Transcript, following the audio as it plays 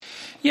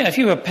Yeah, if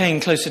you were paying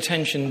close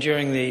attention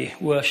during the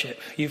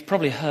worship, you've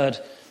probably heard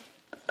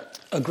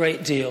a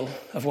great deal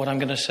of what I'm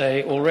going to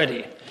say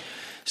already.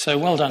 So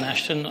well done,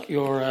 Ashton.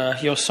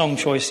 Your song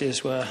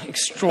choices were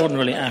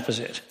extraordinarily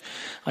apposite.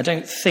 I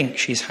don't think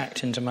she's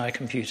hacked into my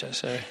computer,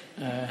 so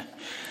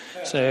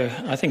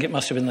I think it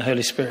must have been the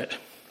Holy Spirit.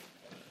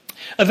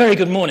 A very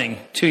good morning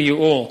to you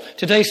all.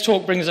 Today's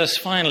talk brings us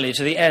finally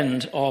to the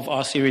end of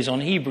our series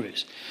on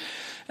Hebrews.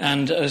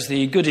 And as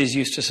the goodies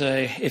used to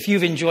say, if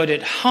you've enjoyed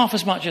it half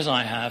as much as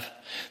I have,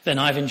 then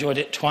I've enjoyed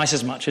it twice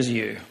as much as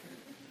you.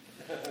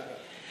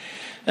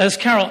 As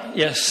Carol,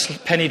 yes,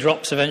 penny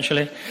drops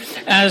eventually.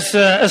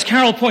 As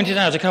Carol pointed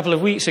out a couple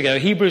of weeks ago,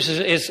 Hebrews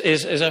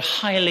is a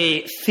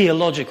highly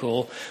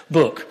theological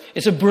book.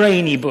 It's a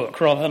brainy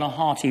book rather than a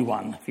hearty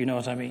one, if you know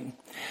what I mean.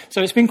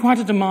 So it's been quite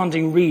a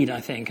demanding read,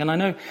 I think. And I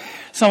know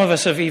some of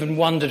us have even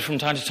wondered from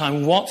time to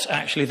time, what's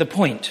actually the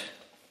point?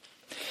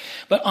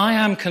 But I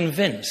am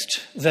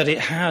convinced that it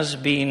has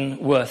been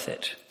worth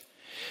it.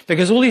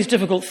 Because all these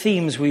difficult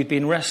themes we've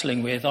been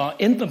wrestling with are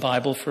in the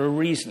Bible for a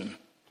reason.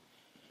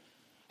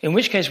 In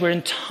which case we're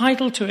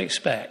entitled to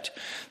expect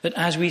that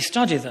as we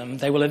study them,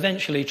 they will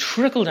eventually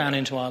trickle down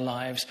into our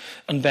lives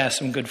and bear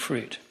some good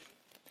fruit.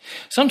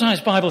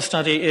 Sometimes Bible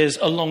study is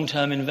a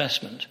long-term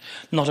investment,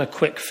 not a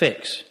quick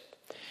fix.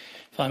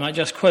 If I might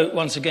just quote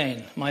once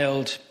again my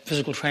old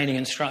physical training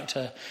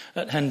instructor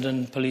at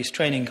Hendon Police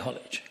Training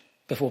College,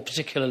 before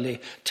particularly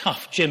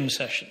tough gym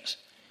sessions.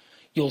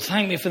 You'll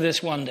thank me for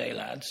this one day,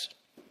 lads.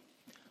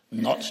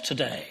 Not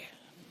today.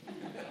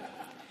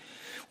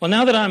 Well,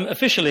 now that I'm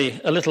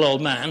officially a little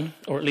old man,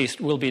 or at least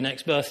will be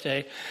next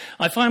birthday,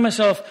 I find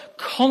myself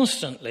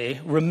constantly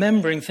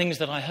remembering things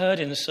that I heard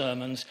in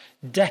sermons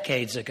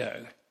decades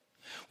ago,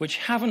 which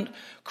haven't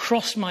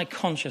crossed my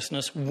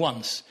consciousness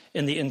once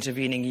in the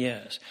intervening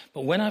years.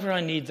 But whenever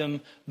I need them,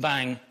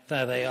 bang,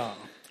 there they are.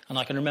 And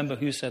I can remember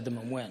who said them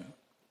and when.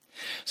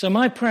 So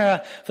my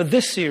prayer for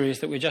this series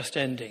that we're just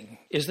ending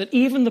is that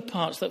even the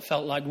parts that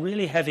felt like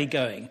really heavy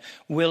going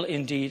will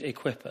indeed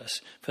equip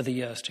us for the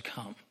years to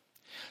come.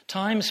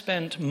 Time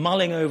spent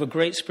mulling over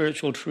great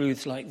spiritual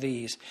truths like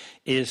these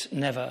is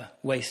never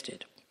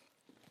wasted.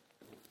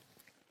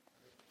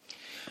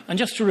 And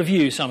just to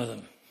review some of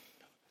them,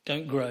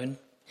 don't groan.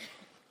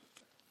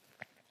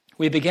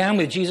 We began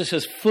with Jesus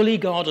as fully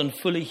God and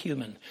fully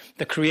human,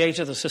 the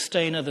creator, the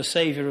sustainer, the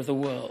saviour of the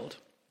world.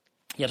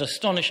 Yet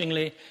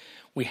astonishingly,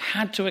 we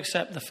had to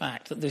accept the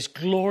fact that this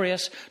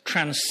glorious,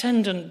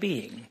 transcendent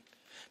being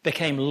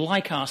became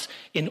like us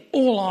in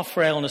all our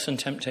frailness and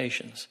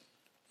temptations,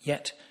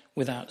 yet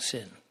without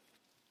sin.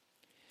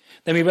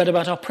 Then we read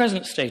about our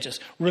present status,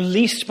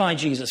 released by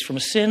Jesus from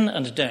sin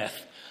and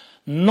death,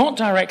 not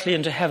directly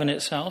into heaven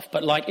itself,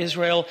 but like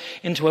Israel,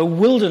 into a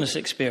wilderness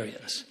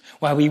experience,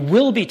 where we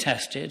will be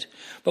tested,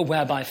 but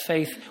where by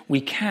faith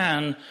we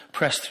can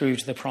press through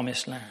to the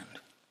promised land.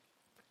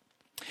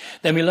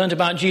 Then we learned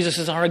about Jesus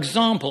as our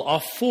example, our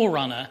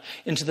forerunner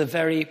into the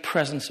very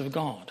presence of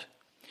God.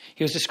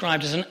 He was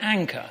described as an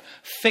anchor,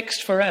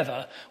 fixed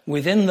forever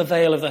within the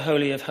veil of the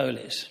Holy of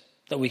Holies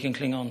that we can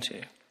cling on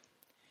to.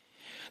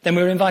 Then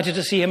we were invited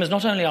to see him as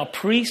not only our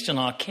priest and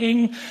our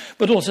king,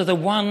 but also the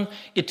one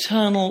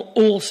eternal,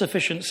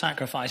 all-sufficient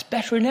sacrifice,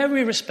 better in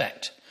every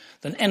respect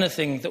than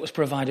anything that was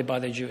provided by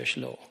the Jewish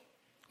law,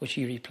 which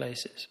he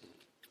replaces.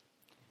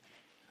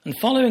 And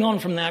following on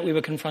from that, we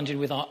were confronted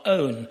with our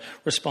own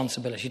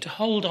responsibility to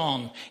hold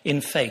on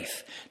in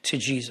faith to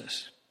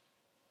Jesus.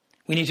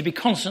 We need to be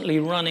constantly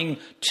running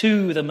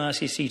to the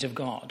mercy seat of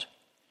God,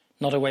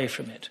 not away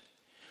from it,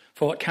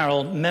 for what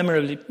Carol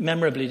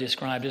memorably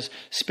described as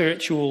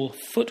spiritual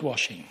foot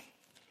washing,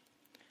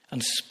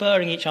 and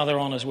spurring each other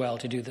on as well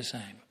to do the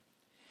same.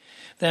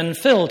 Then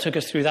Phil took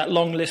us through that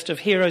long list of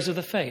heroes of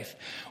the faith,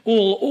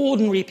 all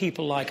ordinary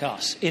people like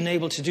us,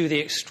 enabled to do the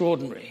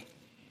extraordinary,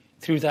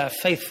 through their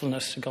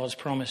faithfulness to God's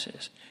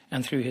promises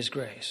and through his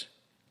grace.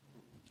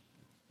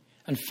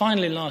 And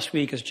finally, last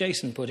week, as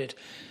Jason put it,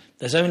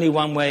 there's only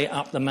one way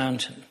up the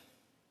mountain.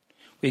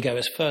 We go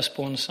as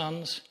firstborn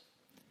sons,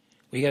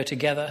 we go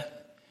together,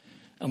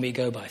 and we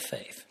go by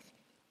faith.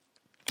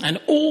 And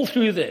all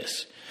through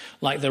this,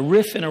 like the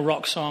riff in a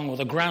rock song or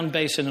the ground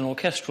bass in an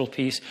orchestral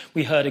piece,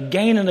 we heard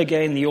again and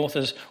again the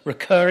author's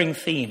recurring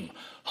theme: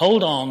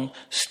 hold on,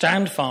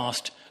 stand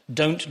fast,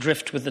 don't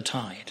drift with the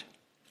tide.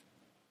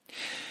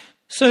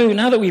 So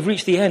now that we've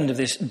reached the end of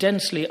this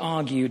densely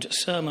argued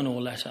sermon or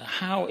letter,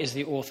 how is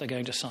the author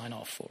going to sign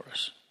off for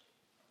us?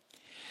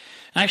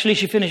 Actually,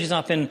 she finishes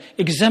up in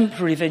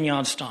exemplary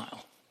Vineyard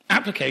style.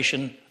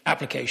 Application,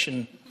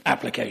 application,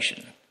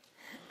 application.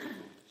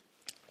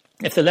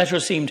 If the letter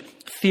has seemed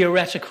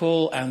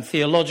theoretical and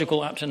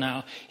theological up to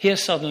now, here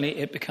suddenly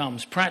it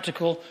becomes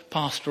practical,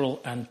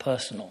 pastoral, and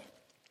personal.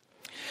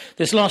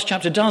 This last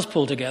chapter does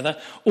pull together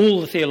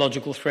all the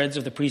theological threads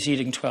of the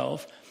preceding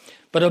 12,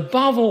 but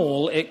above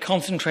all, it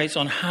concentrates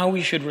on how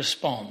we should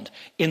respond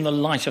in the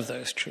light of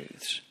those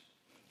truths.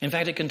 In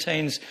fact, it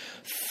contains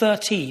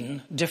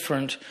 13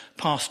 different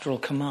pastoral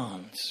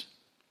commands.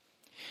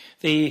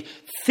 The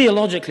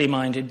theologically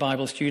minded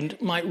Bible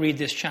student might read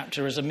this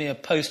chapter as a mere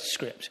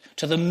postscript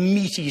to the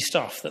meaty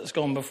stuff that's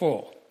gone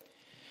before.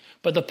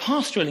 But the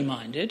pastorally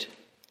minded,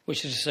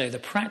 which is to say the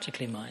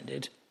practically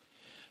minded,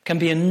 can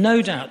be in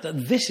no doubt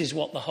that this is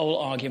what the whole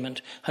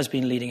argument has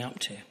been leading up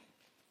to.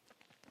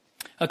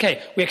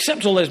 Okay, we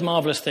accept all those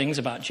marvellous things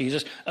about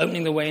Jesus,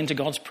 opening the way into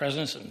God's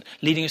presence and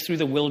leading us through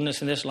the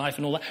wilderness in this life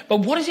and all that. But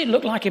what does it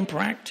look like in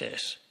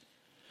practice?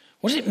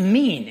 What does it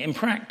mean in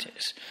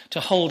practice to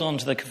hold on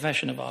to the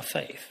confession of our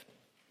faith?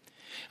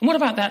 And what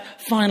about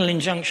that final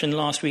injunction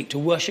last week to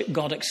worship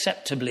God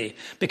acceptably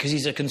because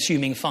he's a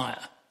consuming fire?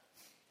 Well,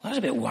 that was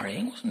a bit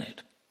worrying, wasn't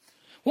it?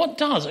 What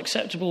does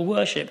acceptable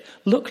worship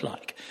look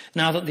like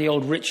now that the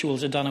old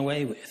rituals are done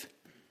away with?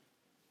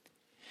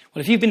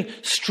 Well, if you've been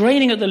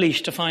straining at the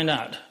leash to find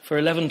out for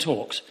 11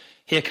 talks,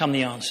 here come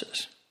the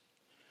answers.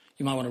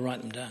 You might want to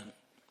write them down.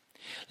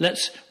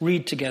 Let's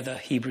read together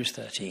Hebrews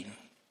 13.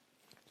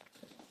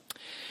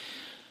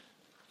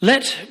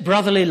 Let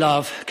brotherly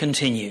love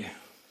continue.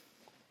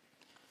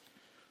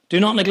 Do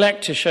not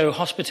neglect to show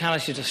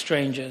hospitality to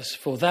strangers,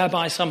 for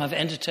thereby some have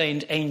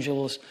entertained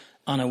angels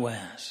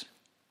unawares.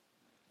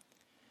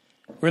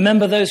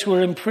 Remember those who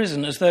are in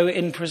prison as though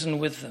in prison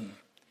with them,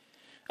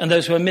 and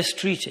those who are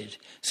mistreated,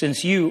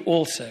 since you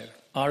also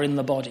are in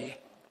the body.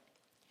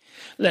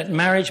 Let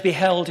marriage be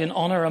held in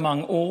honour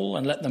among all,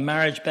 and let the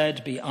marriage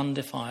bed be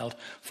undefiled,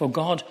 for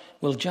God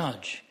will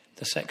judge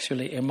the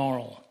sexually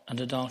immoral and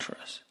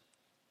adulterous.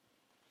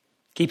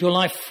 Keep your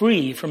life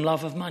free from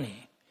love of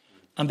money,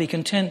 and be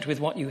content with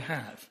what you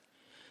have,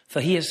 for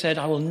he has said,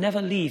 I will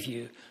never leave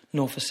you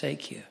nor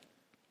forsake you.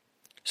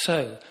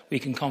 So we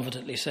can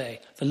confidently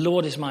say, the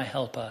Lord is my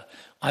helper,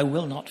 I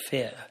will not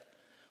fear.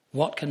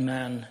 What can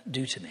man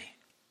do to me?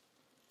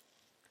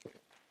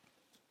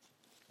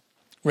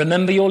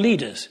 Remember your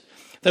leaders,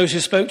 those who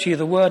spoke to you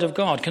the word of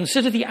God.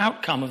 Consider the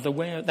outcome of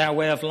their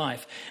way of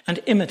life and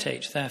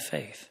imitate their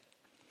faith.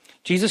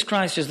 Jesus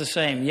Christ is the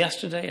same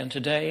yesterday and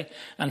today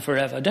and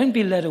forever. Don't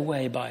be led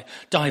away by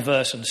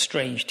diverse and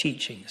strange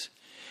teachings.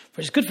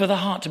 For it's good for the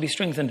heart to be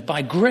strengthened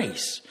by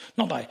grace,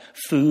 not by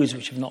foods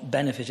which have not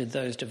benefited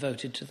those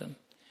devoted to them.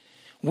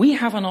 We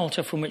have an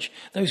altar from which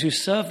those who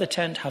serve the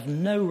tent have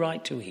no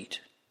right to eat.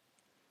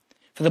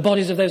 For the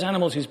bodies of those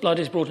animals whose blood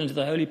is brought into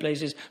the holy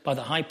places by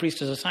the high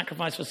priest as a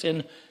sacrifice for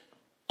sin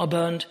are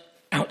burned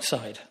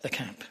outside the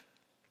camp.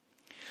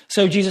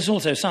 So Jesus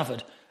also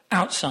suffered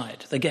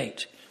outside the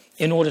gate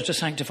in order to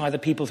sanctify the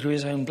people through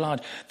his own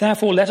blood.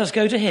 Therefore, let us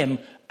go to him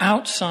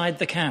outside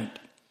the camp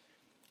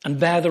and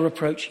bear the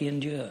reproach he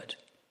endured.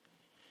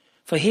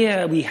 For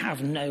here we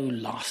have no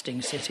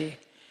lasting city,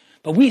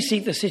 but we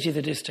seek the city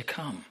that is to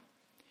come.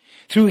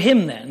 Through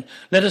him, then,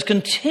 let us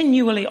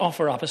continually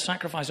offer up a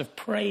sacrifice of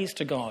praise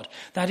to God.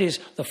 That is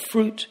the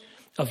fruit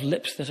of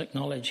lips that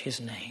acknowledge his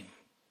name.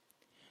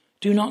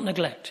 Do not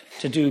neglect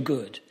to do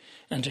good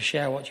and to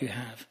share what you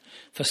have,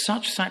 for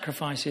such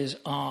sacrifices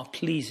are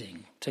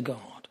pleasing to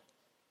God.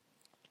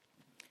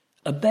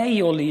 Obey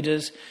your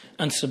leaders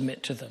and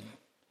submit to them,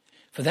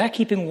 for they're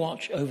keeping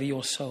watch over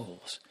your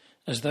souls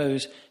as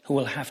those who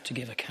will have to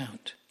give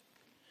account.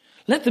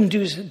 Let them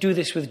do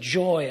this with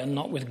joy and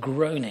not with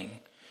groaning,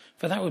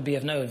 for that would be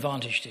of no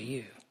advantage to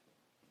you.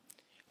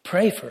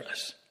 Pray for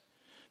us,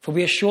 for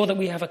we are sure that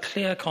we have a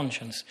clear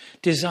conscience,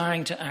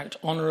 desiring to act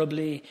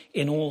honourably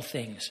in all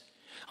things.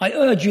 I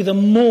urge you the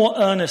more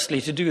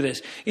earnestly to do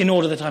this, in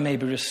order that I may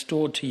be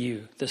restored to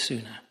you the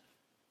sooner.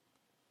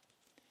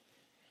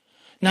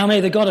 Now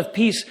may the God of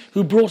peace,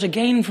 who brought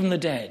again from the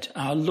dead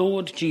our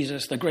Lord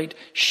Jesus, the great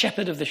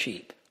shepherd of the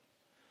sheep,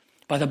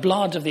 by the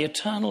blood of the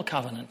eternal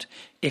covenant,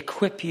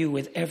 equip you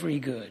with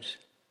everything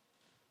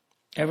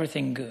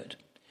good,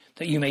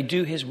 that you may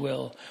do his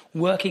will,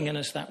 working in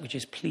us that which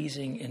is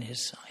pleasing in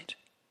his sight.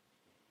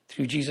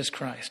 Through Jesus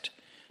Christ,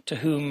 to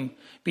whom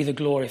be the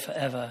glory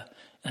forever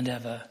and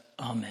ever.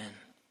 Amen.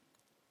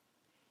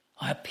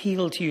 I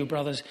appeal to you,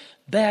 brothers,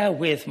 bear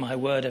with my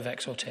word of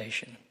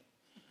exhortation,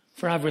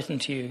 for I've written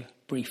to you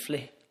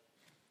briefly.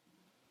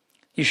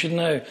 You should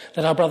know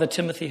that our brother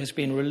Timothy has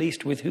been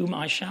released, with whom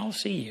I shall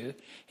see you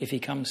if he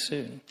comes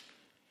soon.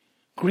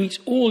 Greet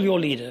all your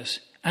leaders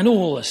and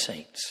all the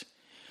saints.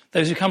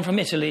 Those who come from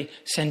Italy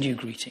send you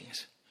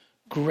greetings.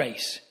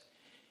 Grace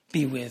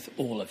be with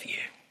all of you.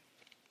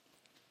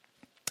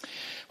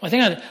 I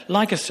think I'd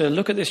like us to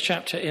look at this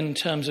chapter in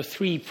terms of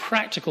three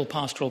practical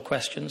pastoral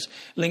questions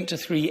linked to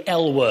three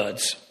L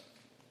words.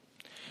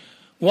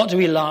 What do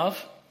we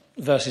love?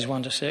 Verses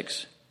 1 to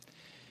 6.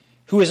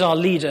 Who is our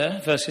leader?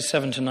 Verses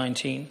 7 to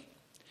 19.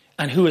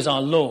 And who is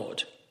our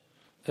Lord?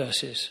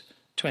 Verses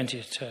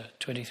 20 to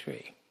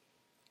 23.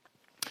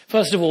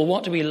 First of all,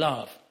 what do we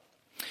love?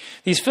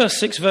 These first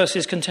 6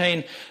 verses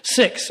contain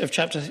 6 of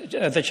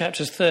the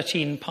chapter's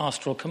 13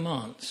 pastoral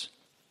commands.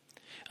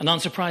 And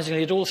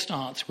unsurprisingly, it all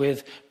starts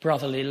with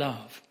brotherly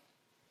love.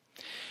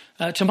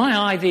 To my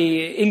eye,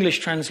 the English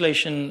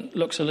translation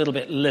looks a little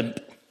bit limp.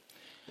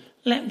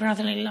 Let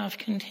brotherly love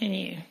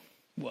continue.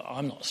 Well,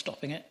 I'm not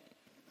stopping it.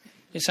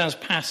 It sounds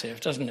passive,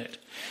 doesn't it?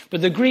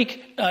 But the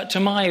Greek, to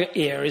my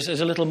ear, is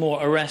a little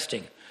more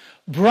arresting.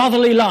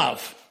 brotherly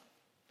love,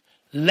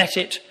 let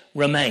it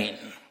remain.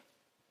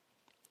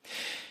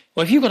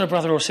 Well, if you've got a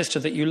brother or sister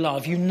that you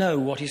love, you know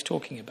what he's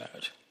talking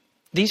about.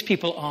 These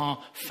people are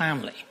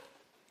family.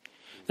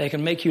 They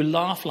can make you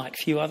laugh like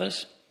few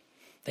others.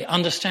 They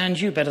understand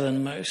you better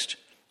than most.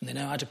 And they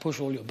know how to push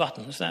all your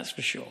buttons, that's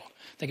for sure.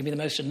 They can be the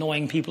most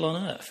annoying people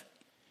on earth.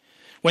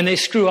 When they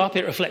screw up,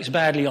 it reflects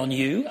badly on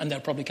you, and they'll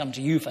probably come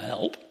to you for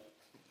help.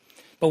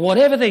 But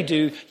whatever they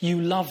do,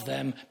 you love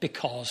them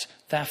because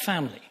they're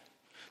family.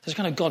 There's a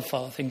kind of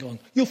Godfather thing going,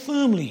 you're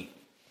family.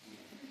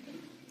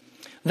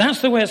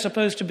 That's the way it's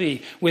supposed to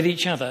be with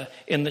each other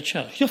in the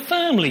church. You're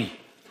family.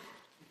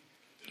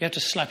 You have to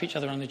slap each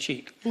other on the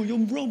cheek. Oh, you're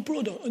my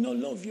brother, and I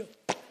love you.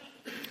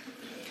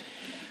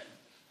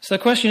 So the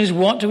question is,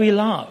 what do we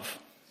love?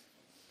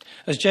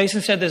 As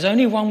Jason said, there's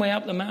only one way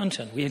up the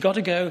mountain. We've got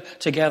to go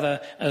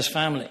together as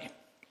family.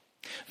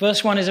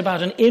 Verse 1 is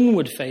about an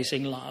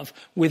inward-facing love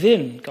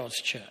within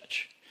God's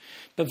church.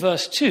 But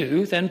verse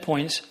 2 then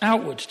points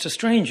outward to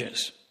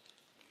strangers.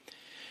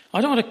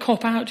 I don't want to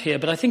cop out here,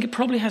 but I think it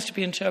probably has to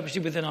be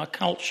interpreted within our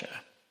culture.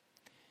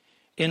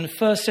 In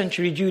first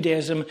century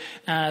Judaism,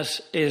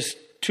 as is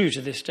true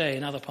to this day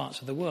in other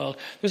parts of the world,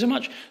 there's a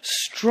much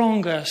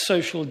stronger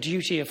social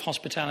duty of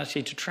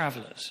hospitality to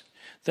travellers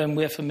than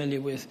we're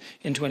familiar with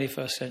in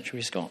 21st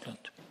century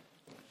Scotland.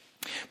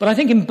 But I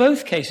think in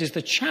both cases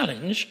the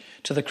challenge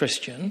to the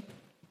Christian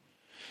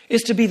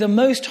is to be the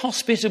most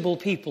hospitable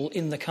people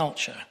in the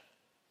culture.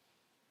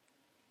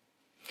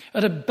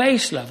 At a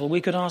base level,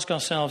 we could ask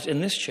ourselves in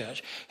this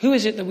church, who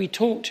is it that we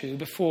talk to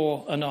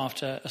before and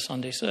after a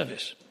Sunday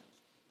service?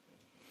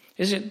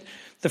 Is it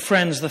the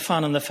friends, the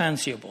fun and the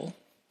fanciable?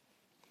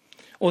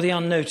 Or the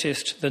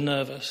unnoticed, the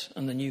nervous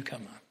and the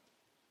newcomer?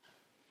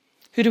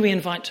 Who do we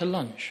invite to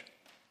lunch?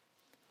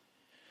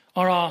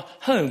 Are our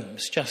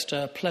homes just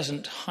a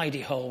pleasant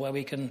hidey hole where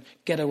we can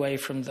get away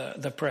from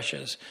the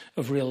pressures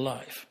of real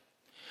life?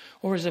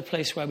 Or is it a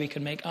place where we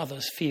can make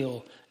others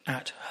feel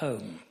at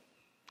home?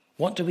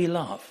 What do we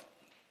love?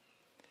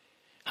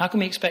 How can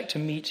we expect to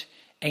meet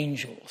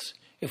angels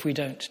if we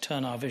don't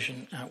turn our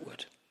vision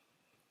outward?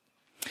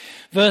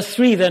 Verse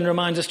 3 then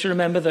reminds us to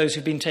remember those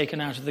who've been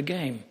taken out of the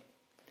game.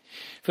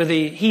 For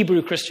the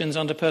Hebrew Christians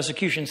under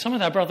persecution, some of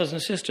their brothers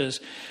and sisters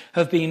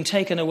have been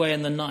taken away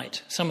in the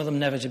night, some of them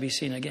never to be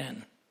seen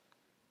again.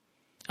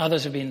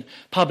 Others have been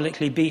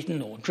publicly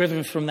beaten or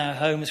driven from their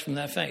homes, from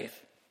their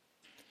faith.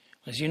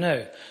 As you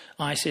know,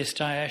 ISIS,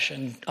 Daesh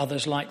and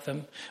others like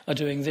them are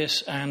doing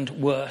this and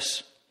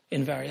worse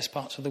in various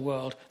parts of the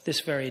world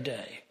this very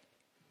day.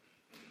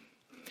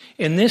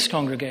 In this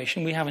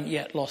congregation, we haven't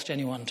yet lost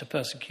anyone to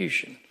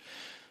persecution,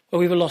 but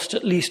we've lost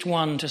at least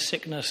one to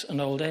sickness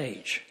and old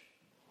age.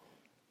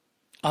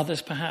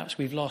 Others, perhaps,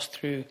 we've lost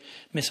through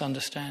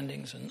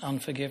misunderstandings and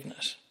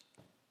unforgiveness.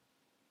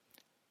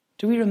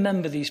 Do we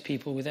remember these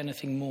people with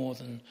anything more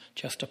than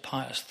just a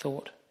pious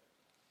thought?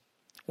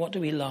 What do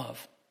we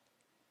love?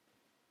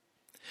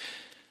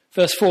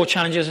 Verse 4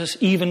 challenges us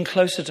even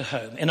closer to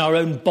home, in our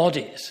own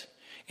bodies,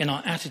 in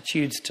our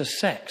attitudes to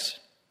sex.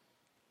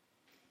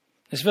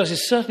 This verse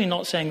is certainly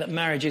not saying that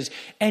marriage is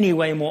any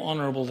way more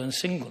honourable than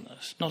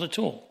singleness, not at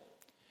all.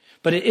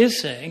 But it is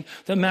saying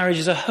that marriage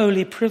is a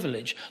holy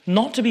privilege,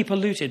 not to be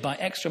polluted by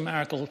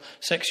extramarital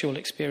sexual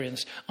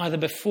experience, either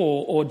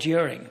before or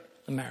during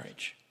the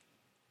marriage.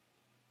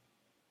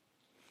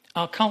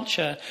 Our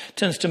culture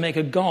tends to make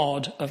a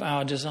god of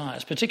our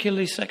desires,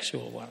 particularly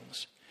sexual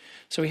ones.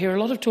 So we hear a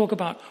lot of talk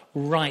about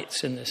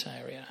rights in this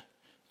area,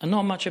 and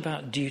not much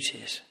about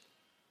duties.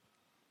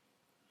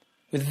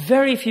 With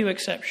very few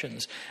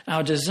exceptions,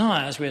 our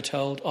desires, we're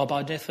told, are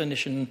by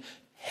definition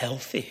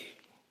healthy.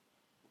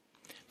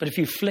 But if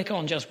you flick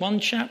on just one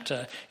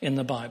chapter in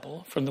the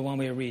Bible, from the one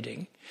we're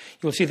reading,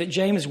 you'll see that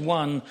James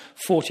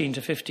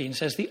 1:14-15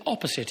 says the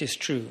opposite is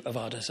true of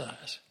our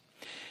desires.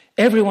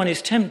 Everyone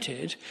is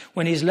tempted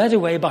when he's led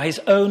away by his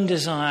own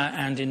desire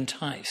and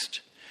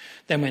enticed.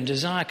 Then when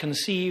desire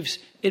conceives,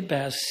 it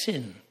bears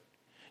sin.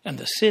 And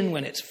the sin,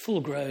 when it's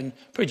full grown,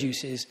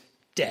 produces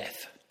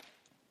death.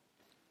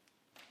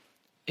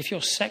 If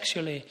you're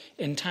sexually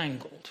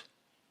entangled,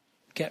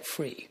 get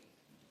free.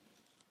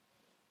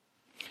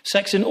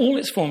 Sex in all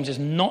its forms is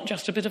not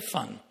just a bit of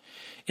fun.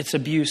 Its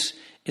abuse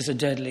is a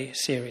deadly,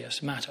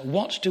 serious matter.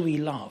 What do we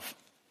love?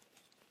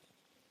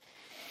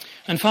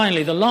 And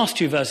finally, the last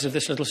two verses of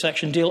this little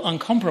section deal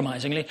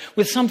uncompromisingly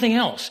with something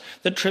else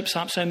that trips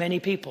up so many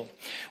people.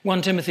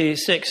 1 Timothy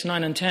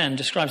 6:9 and 10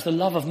 describes the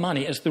love of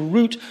money as the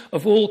root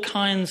of all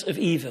kinds of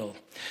evil,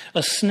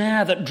 a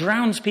snare that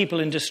drowns people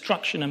in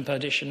destruction and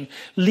perdition,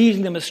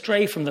 leading them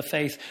astray from the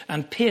faith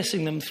and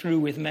piercing them through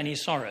with many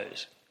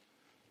sorrows.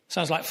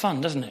 Sounds like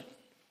fun, doesn't it?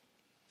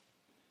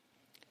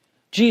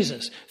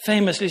 Jesus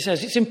famously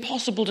says it's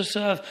impossible to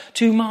serve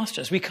two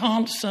masters. We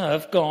can't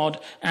serve God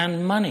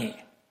and money.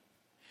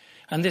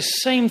 And this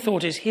same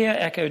thought is here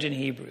echoed in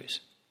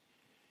Hebrews.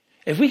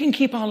 If we can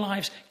keep our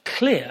lives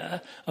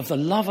clear of the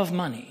love of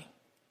money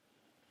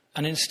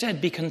and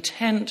instead be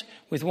content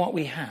with what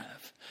we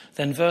have,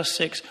 then verse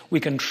 6, we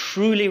can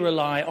truly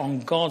rely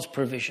on God's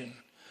provision,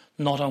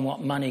 not on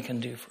what money can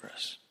do for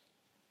us.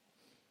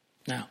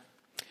 Now,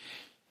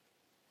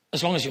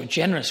 as long as you're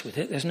generous with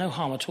it, there's no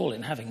harm at all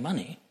in having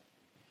money.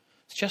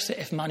 It's just that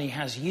if money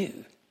has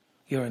you,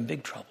 you're in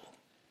big trouble.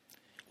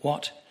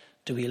 What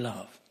do we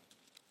love?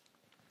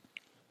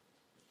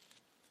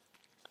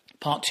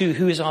 Part 2,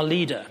 who is our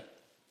leader?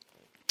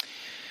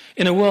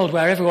 In a world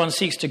where everyone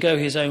seeks to go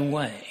his own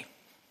way,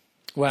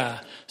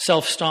 where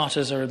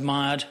self-starters are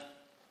admired,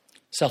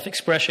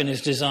 self-expression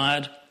is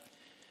desired,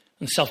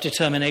 and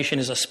self-determination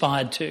is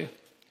aspired to,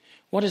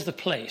 what is the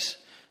place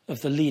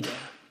of the leader?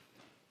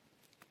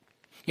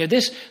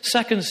 This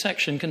second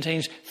section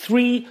contains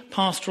 3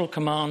 pastoral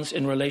commands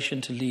in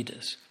relation to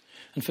leaders.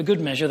 And for good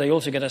measure, they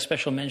also get a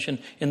special mention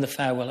in the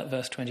farewell at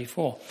verse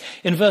 24.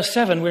 In verse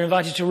 7, we're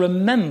invited to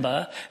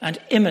remember and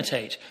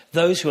imitate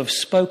those who have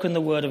spoken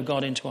the word of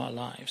God into our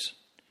lives,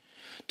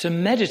 to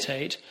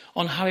meditate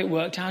on how it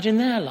worked out in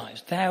their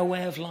lives, their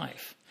way of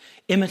life,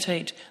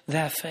 imitate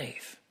their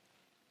faith.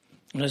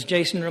 And as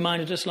Jason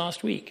reminded us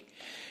last week,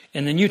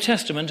 in the New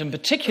Testament, and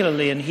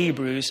particularly in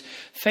Hebrews,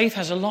 faith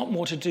has a lot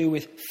more to do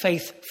with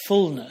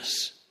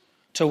faithfulness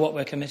to what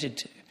we're committed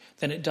to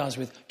than it does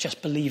with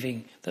just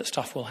believing that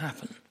stuff will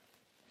happen.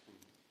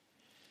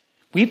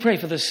 We pray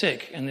for the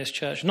sick in this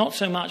church, not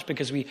so much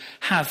because we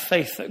have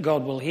faith that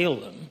God will heal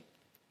them,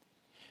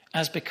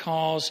 as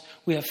because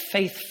we are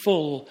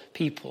faithful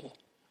people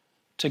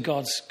to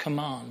God's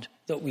command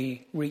that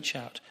we reach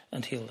out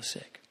and heal the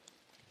sick.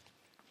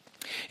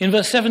 In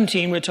verse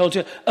 17, we're told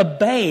to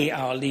obey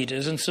our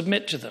leaders and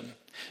submit to them,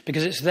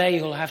 because it's they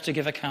who'll have to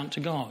give account to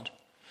God.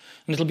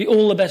 And it'll be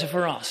all the better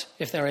for us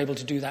if they're able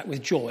to do that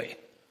with joy,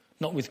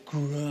 not with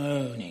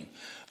groaning.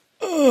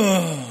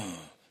 Oh,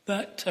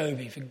 that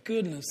Toby, for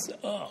goodness,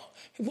 oh,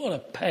 what a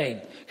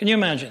pain. Can you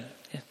imagine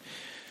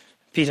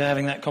Peter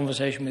having that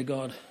conversation with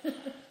God?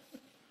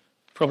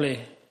 Probably,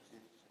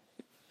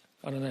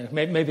 I don't know,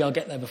 maybe I'll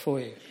get there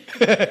before you.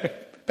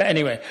 But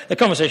anyway, the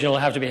conversation will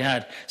have to be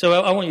had.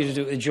 So I want you to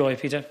do it with joy,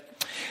 Peter.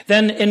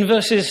 Then in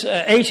verses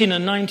 18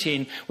 and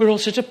 19, we're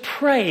also to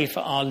pray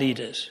for our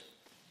leaders.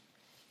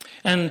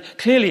 And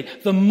clearly,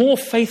 the more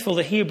faithful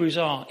the Hebrews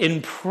are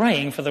in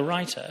praying for the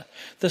writer,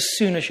 the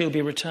sooner she'll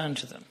be returned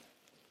to them.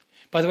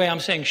 By the way, I'm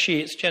saying she,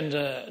 it's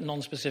gender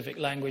non-specific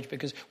language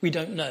because we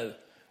don't know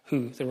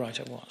who the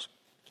writer was.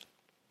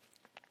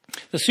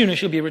 The sooner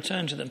she'll be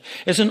returned to them.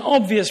 It's an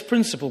obvious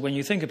principle when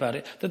you think about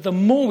it, that the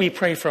more we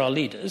pray for our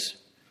leaders,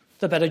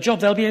 the better job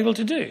they'll be able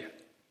to do.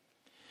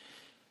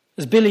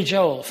 As Billy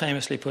Joel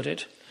famously put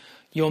it,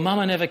 your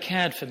mama never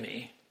cared for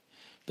me,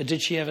 but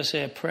did she ever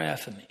say a prayer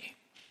for me?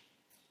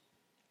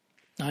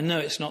 I know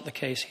it's not the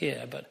case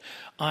here, but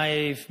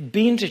I've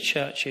been to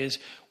churches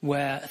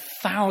where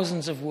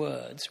thousands of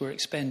words were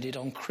expended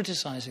on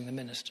criticizing the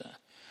minister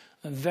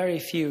and very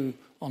few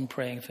on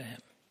praying for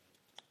him.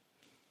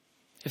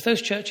 If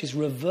those churches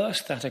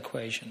reversed that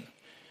equation,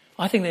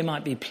 I think they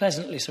might be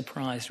pleasantly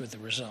surprised with the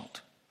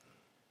result.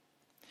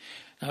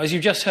 Now, as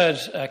you've just heard,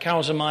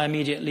 Carol's and my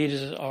immediate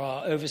leaders are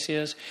our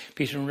overseers,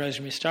 Peter and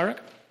Rosemary Sturrock.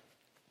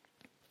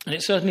 And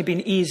it's certainly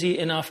been easy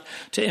enough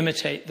to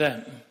imitate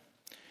them,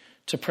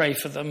 to pray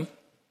for them,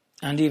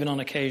 and even on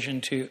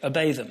occasion to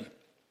obey them.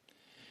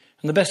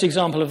 And the best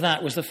example of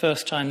that was the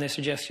first time they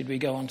suggested we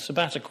go on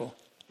sabbatical.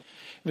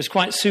 It was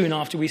quite soon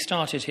after we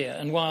started here,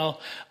 and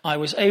while I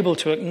was able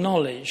to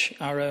acknowledge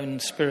our own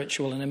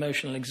spiritual and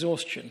emotional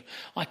exhaustion,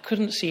 I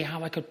couldn't see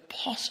how I could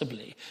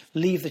possibly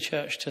leave the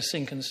church to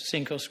sink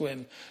or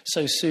swim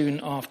so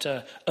soon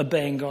after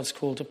obeying God's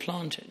call to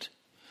plant it.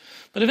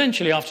 But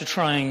eventually, after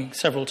trying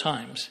several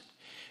times,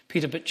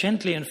 Peter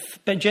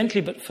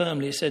gently but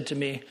firmly said to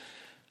me,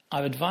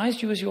 I've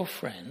advised you as your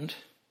friend,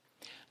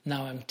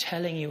 now I'm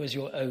telling you as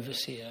your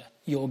overseer,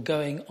 you're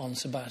going on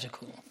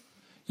sabbatical.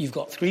 You've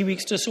got 3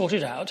 weeks to sort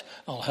it out.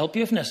 I'll help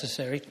you if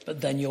necessary,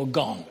 but then you're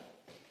gone.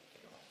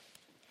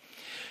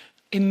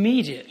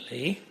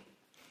 Immediately,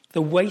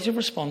 the weight of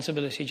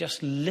responsibility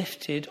just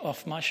lifted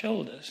off my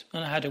shoulders.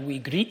 And I had a wee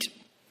greet,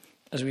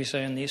 as we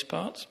say in these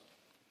parts,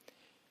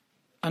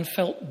 and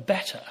felt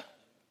better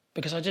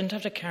because I didn't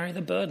have to carry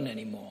the burden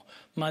anymore.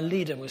 My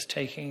leader was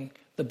taking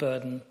the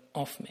burden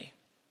off me.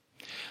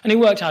 And it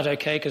worked out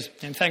okay because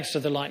thanks to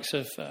the likes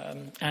of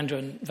Andrew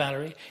and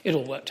Valerie, it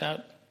all worked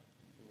out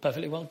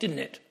perfectly well, didn't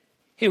it?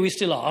 Here we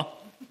still are.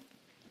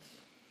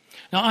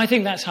 Now, I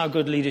think that's how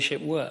good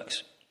leadership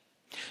works.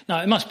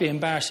 Now, it must be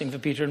embarrassing for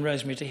Peter and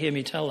Rosemary to hear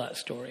me tell that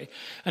story.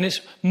 And it's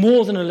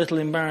more than a little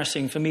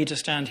embarrassing for me to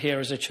stand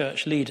here as a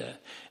church leader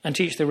and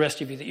teach the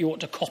rest of you that you ought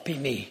to copy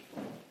me,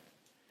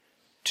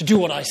 to do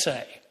what I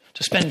say,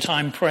 to spend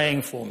time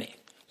praying for me.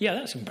 Yeah,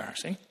 that's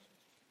embarrassing.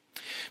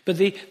 But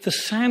the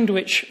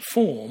sandwich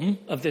form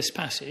of this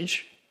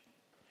passage,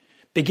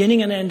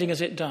 beginning and ending as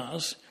it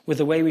does, with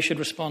the way we should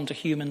respond to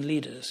human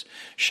leaders,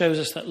 shows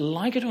us that,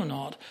 like it or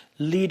not,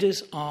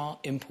 leaders are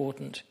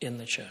important in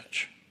the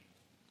church.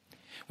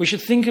 We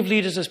should think of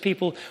leaders as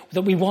people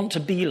that we want to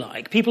be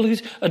like, people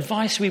whose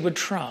advice we would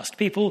trust,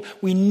 people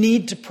we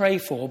need to pray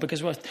for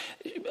because we're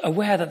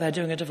aware that they're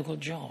doing a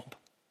difficult job.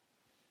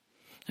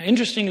 Now,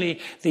 interestingly,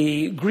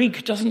 the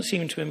Greek doesn't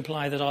seem to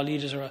imply that our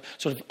leaders are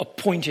sort of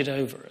appointed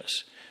over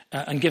us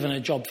and given a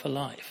job for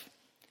life.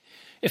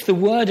 If the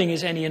wording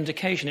is any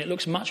indication, it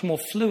looks much more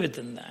fluid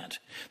than that.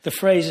 The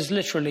phrase is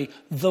literally,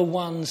 the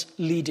ones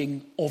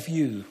leading of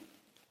you.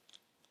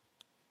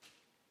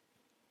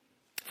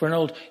 For an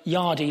old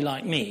yardie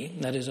like me,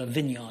 that is a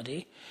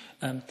vineyardie,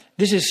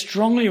 this is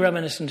strongly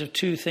reminiscent of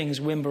two things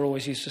Wimber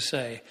always used to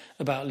say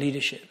about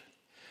leadership.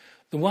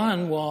 The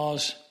one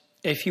was,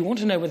 if you want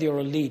to know whether you're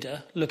a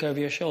leader, look over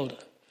your shoulder.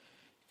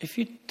 If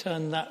you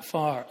turn that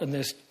far and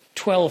there's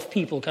 12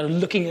 people kind of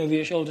looking over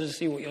your shoulder to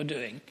see what you're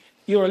doing,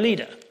 you're a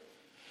leader.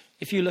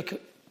 If you look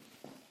at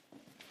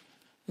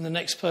and the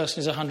next person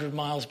is 100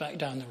 miles back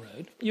down the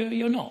road,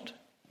 you're not,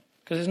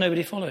 because there's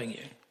nobody following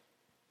you.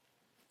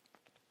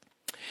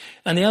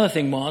 And the other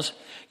thing was,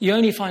 you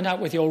only find out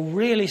whether you're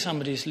really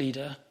somebody's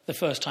leader the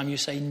first time you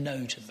say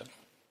no to them.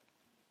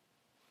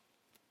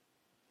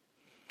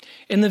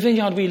 In the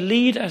vineyard, we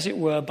lead, as it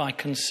were, by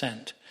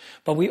consent,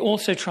 but we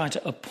also try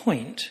to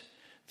appoint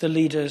the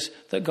leaders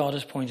that God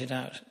has pointed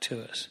out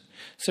to us.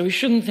 So we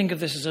shouldn't think of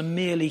this as a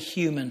merely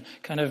human,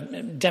 kind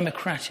of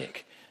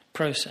democratic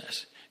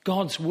process.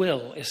 God's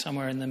will is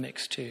somewhere in the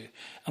mix too,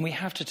 and we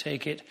have to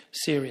take it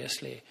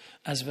seriously,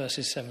 as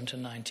verses 7 to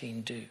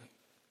 19 do.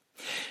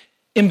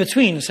 In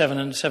between 7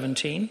 and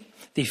 17,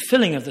 the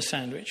filling of the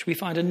sandwich, we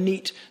find a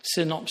neat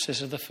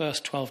synopsis of the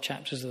first 12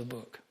 chapters of the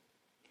book.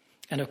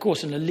 And of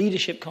course, in a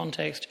leadership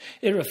context,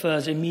 it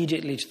refers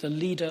immediately to the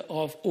leader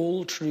of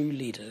all true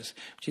leaders,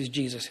 which is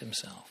Jesus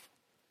himself.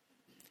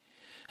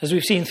 As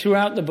we've seen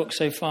throughout the book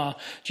so far,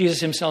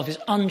 Jesus himself is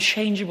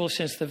unchangeable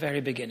since the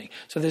very beginning.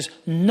 So there's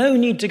no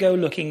need to go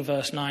looking,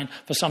 verse 9,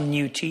 for some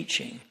new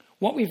teaching.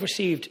 What we've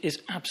received is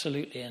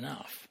absolutely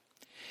enough.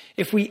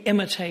 If we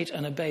imitate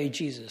and obey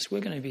Jesus, we're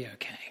going to be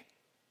okay.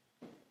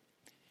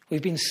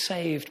 We've been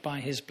saved by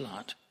his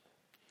blood.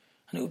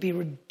 And it would be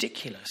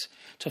ridiculous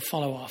to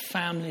follow our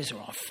families or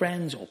our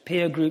friends or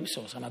peer groups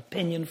or some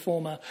opinion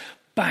former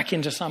back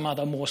into some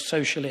other more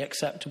socially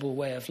acceptable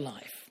way of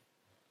life.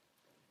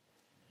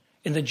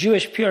 In the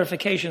Jewish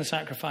purification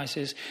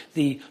sacrifices,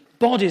 the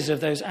bodies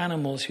of those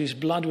animals whose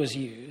blood was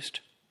used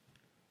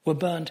were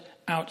burned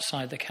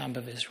outside the camp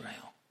of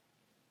Israel.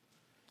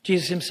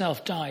 Jesus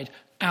himself died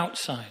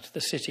outside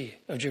the city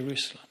of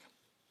Jerusalem.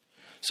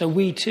 So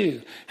we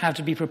too have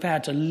to be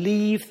prepared to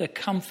leave the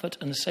comfort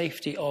and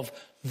safety of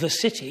the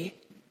city,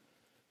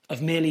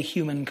 of merely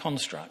human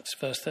constructs,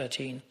 verse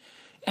 13,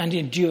 and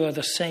endure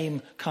the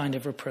same kind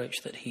of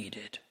reproach that he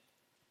did.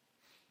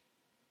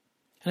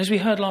 And as we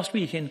heard last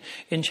week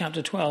in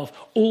chapter 12,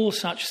 all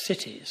such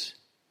cities,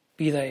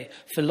 be they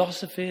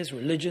philosophies,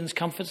 religions,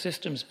 comfort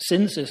systems,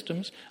 sin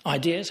systems,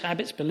 ideas,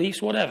 habits,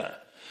 beliefs, whatever,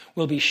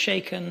 will be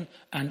shaken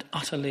and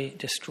utterly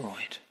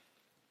destroyed.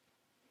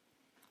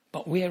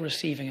 But we are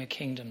receiving a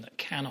kingdom that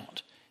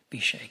cannot be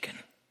shaken.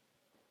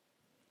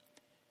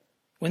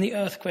 When the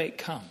earthquake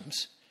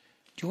comes,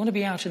 do you want to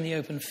be out in the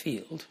open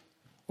field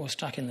or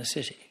stuck in the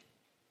city?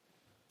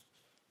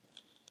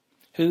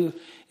 Who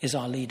is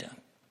our leader?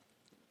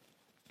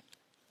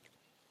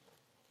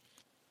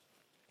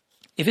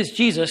 If it's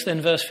Jesus,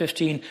 then verse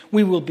 15,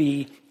 we will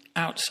be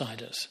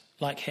outsiders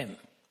like him.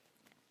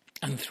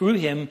 And through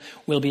him,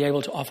 we'll be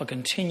able to offer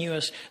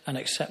continuous and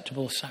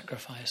acceptable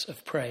sacrifice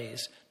of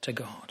praise to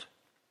God.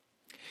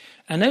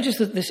 And notice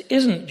that this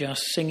isn't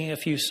just singing a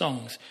few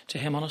songs to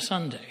him on a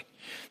Sunday.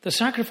 The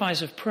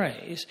sacrifice of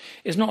praise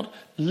is not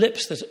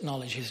lips that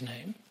acknowledge his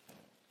name.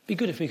 It'd be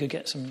good if we could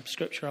get some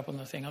scripture up on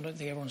the thing. I don't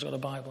think everyone's got a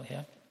Bible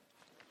here.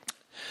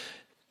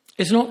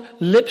 It's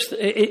not lips.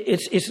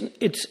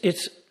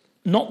 It's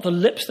not the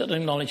lips that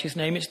acknowledge his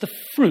name. It's the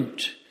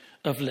fruit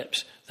of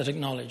lips that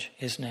acknowledge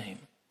his name.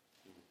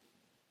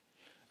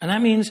 And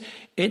that means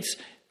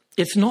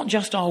it's not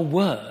just our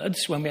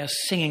words when we are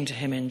singing to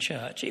him in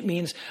church. It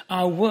means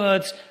our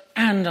words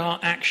and our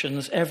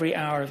actions every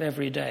hour of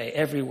every day,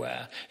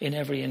 everywhere, in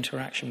every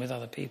interaction with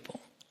other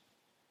people.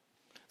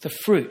 The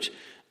fruit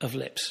of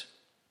lips.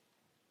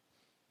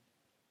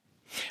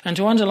 And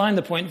to underline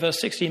the point, verse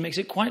 16 makes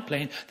it quite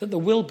plain that there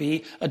will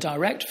be a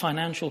direct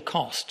financial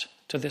cost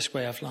to this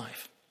way of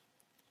life.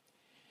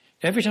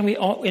 Every time we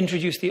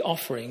introduce the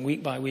offering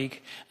week by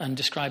week and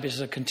describe it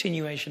as a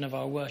continuation of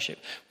our worship,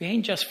 we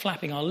ain't just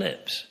flapping our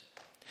lips.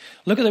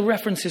 Look at the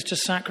references to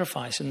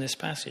sacrifice in this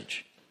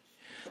passage.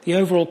 The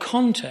overall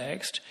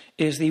context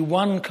is the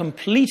one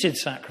completed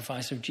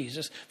sacrifice of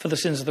Jesus for the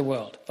sins of the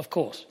world, of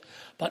course.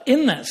 But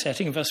in that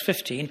setting, verse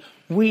 15,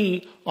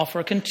 we offer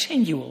a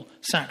continual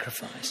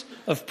sacrifice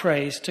of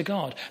praise to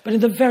God. But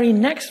in the very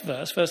next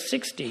verse, verse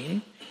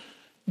 16,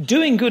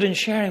 doing good and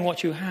sharing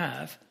what you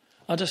have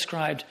are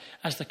described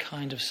as the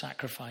kind of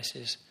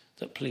sacrifices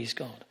that please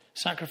God.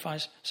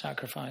 Sacrifice,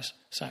 sacrifice,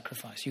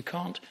 sacrifice. You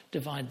can't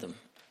divide them.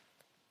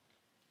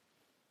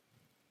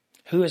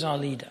 Who is our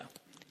leader?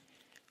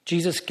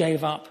 Jesus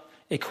gave up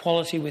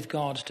equality with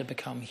God to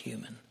become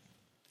human,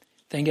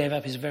 then gave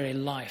up his very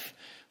life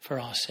for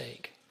our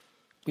sake.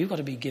 We've got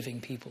to be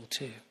giving people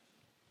too.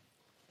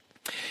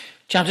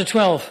 Chapter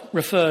 12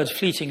 referred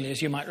fleetingly,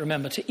 as you might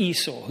remember, to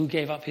Esau, who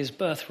gave up his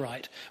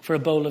birthright for a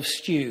bowl of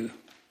stew.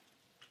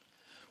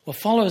 Well,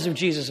 followers of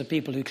Jesus are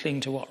people who cling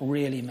to what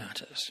really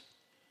matters.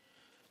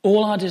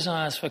 All our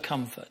desires for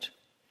comfort,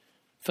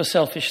 for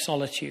selfish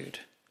solitude,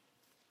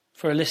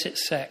 for illicit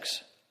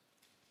sex,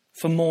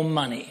 for more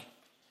money,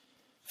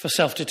 for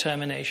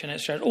self-determination,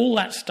 etc., all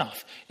that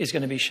stuff is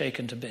going to be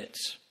shaken to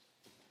bits.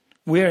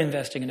 We're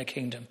investing in a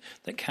kingdom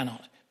that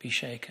cannot be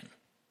shaken.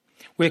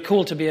 We're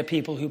called to be a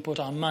people who put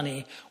our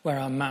money where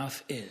our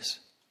mouth is.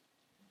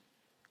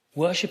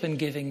 Worship and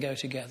giving go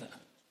together.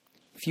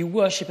 If you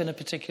worship in a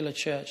particular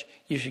church,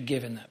 you should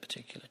give in that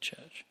particular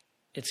church.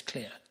 It's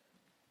clear.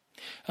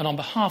 And on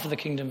behalf of the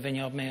Kingdom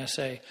Vineyard, may I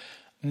say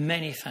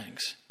many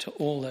thanks to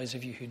all those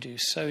of you who do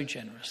so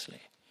generously.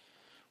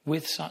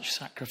 With such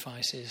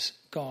sacrifices,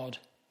 God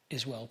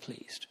is well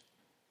pleased.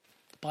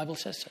 The Bible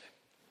says so.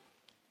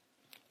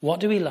 What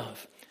do we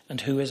love,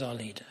 and who is our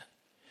leader?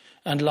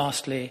 And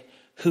lastly,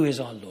 who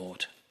is our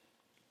Lord?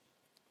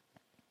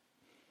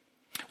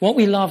 What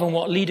we love and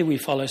what leader we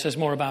follow says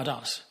more about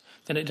us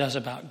than it does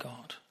about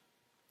God.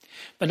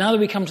 But now that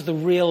we come to the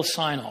real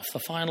sign-off, the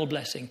final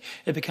blessing,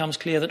 it becomes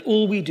clear that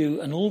all we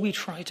do and all we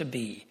try to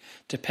be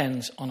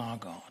depends on our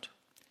God.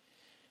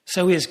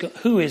 So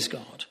who is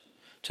God?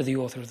 To the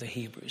author of the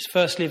Hebrews.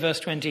 Firstly,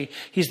 verse 20,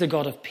 he's the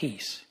God of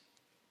peace.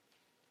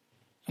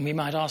 And we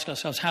might ask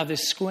ourselves how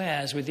this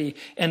squares with the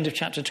end of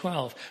chapter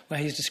 12, where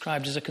he's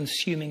described as a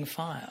consuming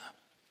fire.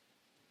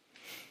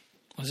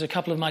 As a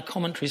couple of my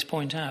commentaries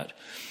point out,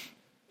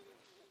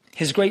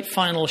 his great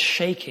final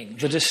shaking,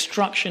 the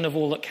destruction of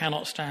all that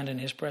cannot stand in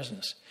his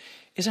presence,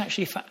 is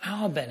actually for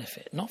our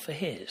benefit, not for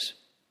his.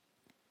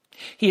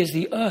 He is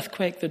the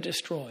earthquake that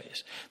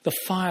destroys, the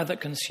fire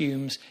that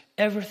consumes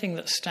everything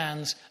that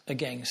stands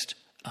against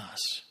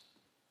us.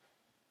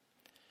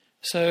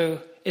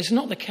 So it's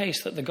not the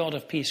case that the God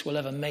of peace will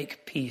ever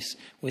make peace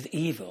with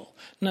evil.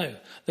 No,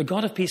 the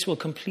God of peace will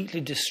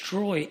completely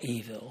destroy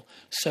evil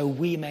so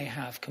we may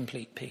have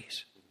complete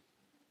peace.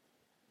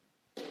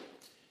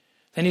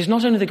 Then he's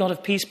not only the God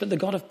of peace, but the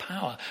God of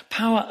power,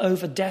 power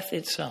over death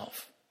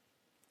itself.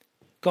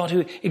 God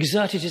who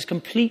exerted his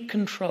complete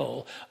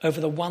control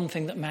over the one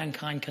thing that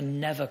mankind can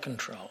never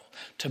control,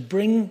 to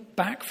bring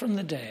back from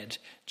the dead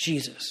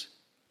Jesus.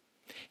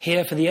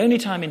 Here, for the only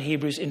time in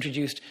Hebrews,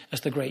 introduced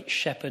as the great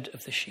shepherd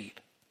of the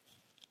sheep.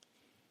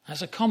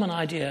 That's a common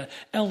idea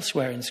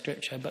elsewhere in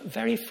Scripture, but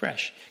very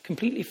fresh,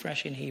 completely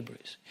fresh in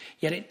Hebrews.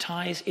 Yet it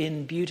ties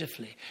in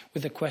beautifully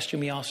with the question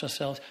we asked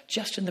ourselves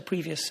just in the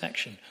previous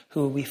section: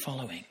 who are we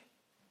following?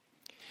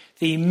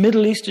 The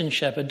Middle Eastern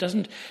shepherd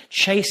doesn't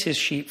chase his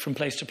sheep from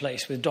place to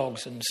place with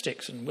dogs and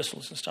sticks and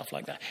whistles and stuff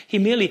like that. He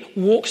merely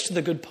walks to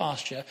the good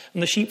pasture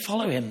and the sheep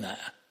follow him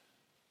there.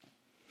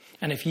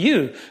 And if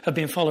you have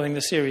been following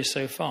the series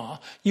so far,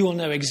 you will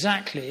know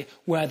exactly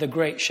where the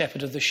great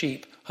shepherd of the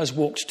sheep has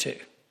walked to.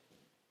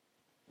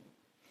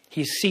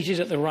 He's seated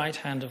at the right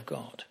hand of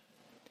God.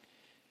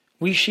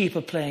 We sheep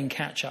are playing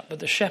catch up, but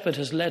the shepherd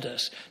has led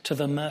us to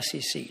the mercy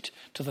seat,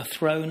 to the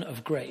throne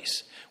of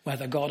grace, where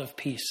the God of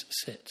peace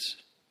sits.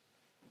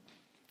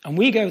 And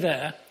we go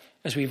there,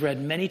 as we've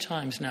read many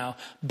times now,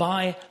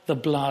 by the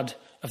blood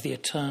of the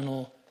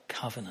eternal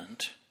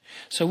covenant.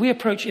 So we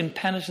approach in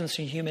penitence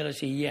and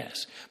humility,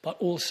 yes, but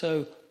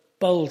also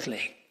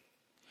boldly.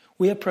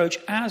 We approach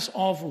as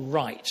of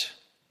right,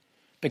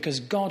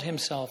 because God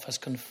himself has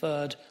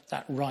conferred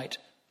that right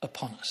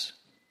upon us.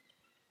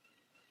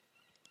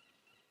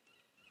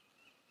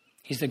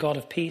 He's the God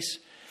of peace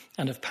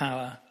and of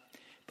power,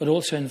 but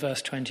also in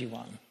verse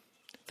 21,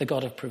 the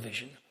God of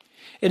provision.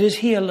 It is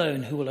he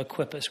alone who will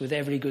equip us with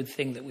every good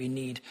thing that we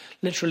need,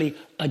 literally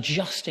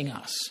adjusting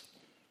us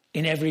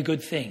in every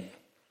good thing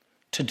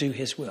to do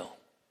his will,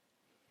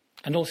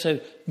 and also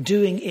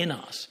doing in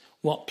us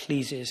what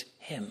pleases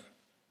him.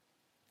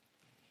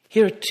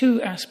 Here are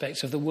two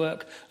aspects of the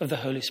work of the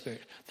Holy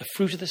Spirit: the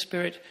fruit of the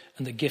Spirit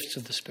and the gifts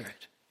of the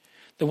Spirit.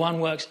 The one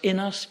works in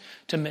us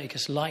to make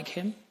us like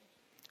him,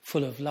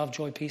 full of love,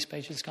 joy, peace,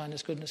 patience,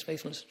 kindness, goodness,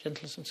 faithfulness,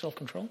 gentleness, and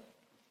self-control.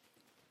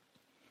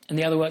 And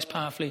the other works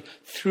powerfully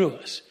through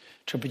us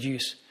to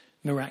produce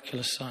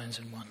miraculous signs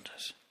and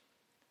wonders.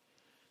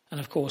 And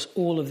of course,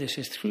 all of this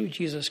is through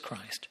Jesus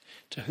Christ,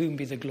 to whom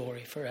be the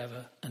glory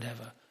forever and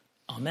ever.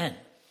 Amen.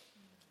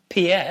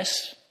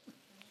 P.S.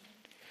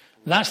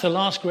 That's the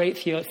last great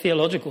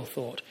theological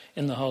thought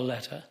in the whole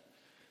letter.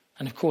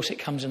 And of course, it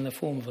comes in the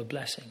form of a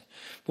blessing.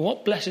 But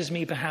what blesses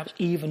me perhaps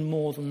even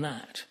more than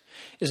that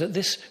is that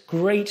this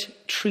great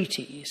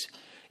treatise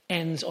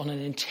ends on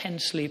an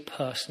intensely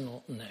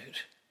personal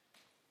note.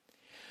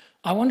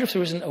 I wonder if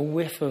there isn't a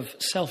whiff of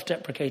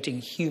self-deprecating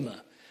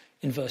humour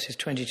in verses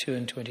 22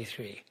 and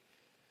 23.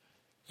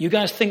 You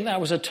guys think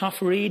that was a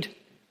tough read?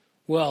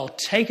 Well,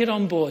 take it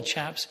on board,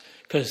 chaps,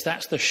 because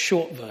that's the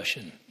short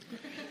version.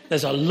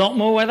 There's a lot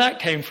more where that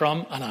came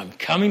from, and I'm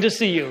coming to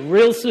see you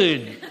real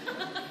soon.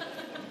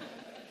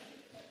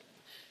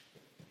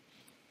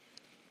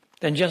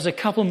 Then just a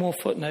couple more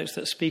footnotes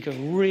that speak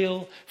of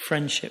real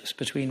friendships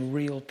between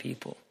real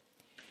people.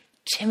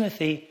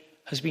 Timothy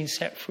has been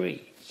set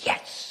free.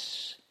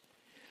 Yes.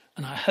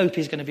 And I hope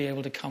he's going to be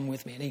able to come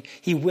with me. And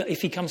he will,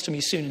 if he comes to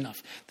me soon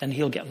enough, then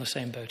he'll get on the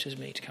same boat as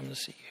me to come and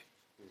see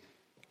you.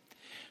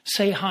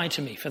 Say hi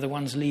to me for the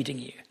ones leading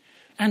you,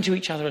 and to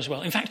each other as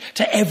well. In fact,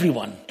 to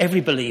everyone,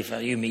 every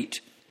believer you meet.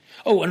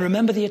 Oh, and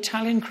remember the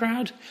Italian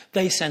crowd?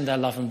 They send their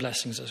love and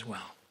blessings as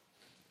well.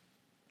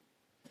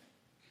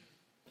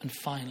 And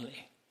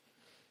finally,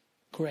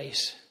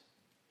 grace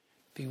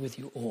be with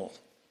you all.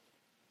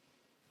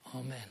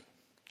 Amen.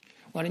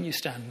 Why don't you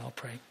stand and I'll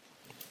pray.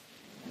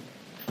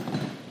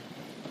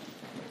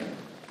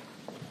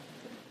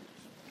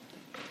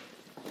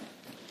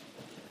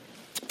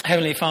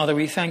 Heavenly Father,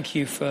 we thank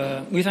you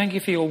for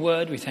your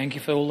word. We thank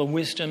you for all the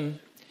wisdom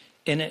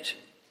in it.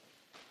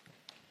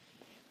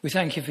 We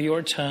thank you for your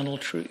eternal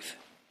truth,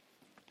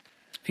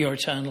 for your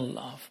eternal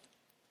love.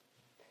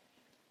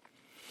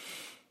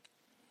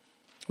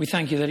 We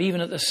thank you that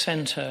even at the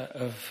center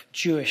of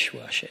Jewish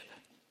worship,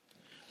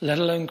 let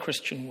alone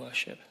Christian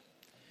worship,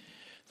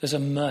 there's a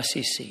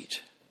mercy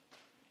seat,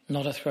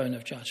 not a throne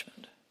of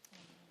judgment.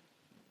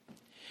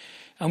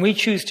 And we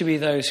choose to be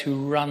those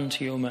who run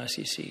to your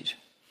mercy seat,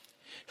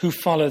 who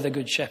follow the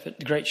good shepherd,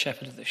 the great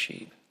shepherd of the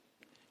sheep,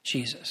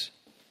 Jesus,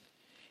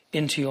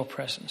 into your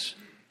presence,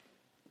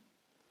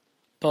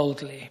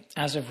 boldly,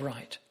 as of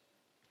right,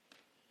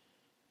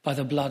 by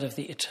the blood of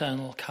the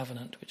eternal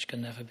covenant which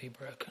can never be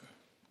broken.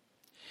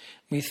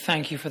 We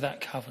thank you for that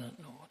covenant,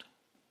 Lord.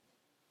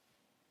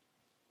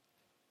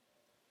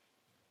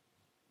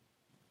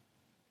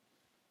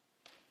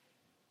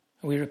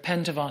 We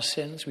repent of our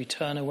sins. We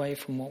turn away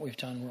from what we've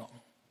done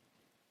wrong.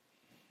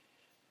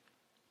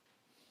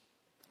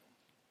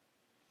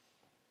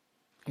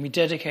 And we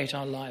dedicate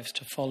our lives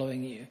to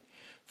following you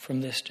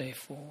from this day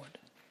forward.